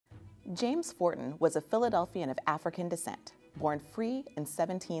James Forten was a Philadelphian of African descent, born free in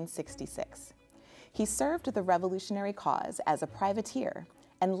 1766. He served the revolutionary cause as a privateer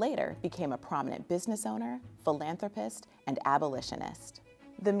and later became a prominent business owner, philanthropist, and abolitionist.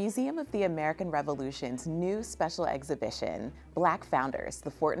 The Museum of the American Revolution's new special exhibition, Black Founders, the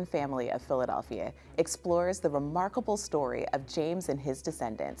Forten Family of Philadelphia, explores the remarkable story of James and his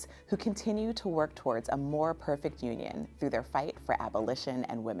descendants who continue to work towards a more perfect union through their fight for abolition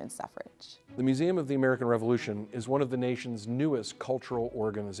and women's suffrage. The Museum of the American Revolution is one of the nation's newest cultural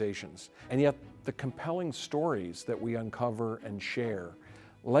organizations, and yet the compelling stories that we uncover and share,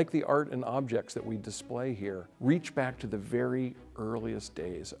 like the art and objects that we display here, reach back to the very earliest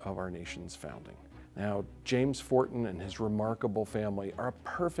days of our nation's founding. Now, James Forten and his remarkable family are a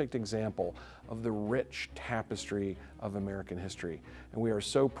perfect example of the rich tapestry of American history, and we are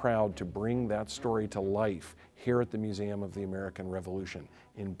so proud to bring that story to life here at the Museum of the American Revolution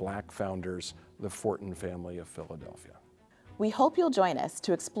in Black Founders, the Forten Family of Philadelphia. We hope you'll join us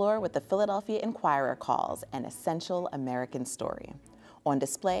to explore what the Philadelphia Inquirer calls an essential American story, on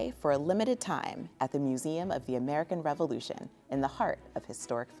display for a limited time at the Museum of the American Revolution in the heart of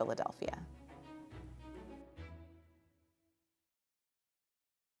historic Philadelphia.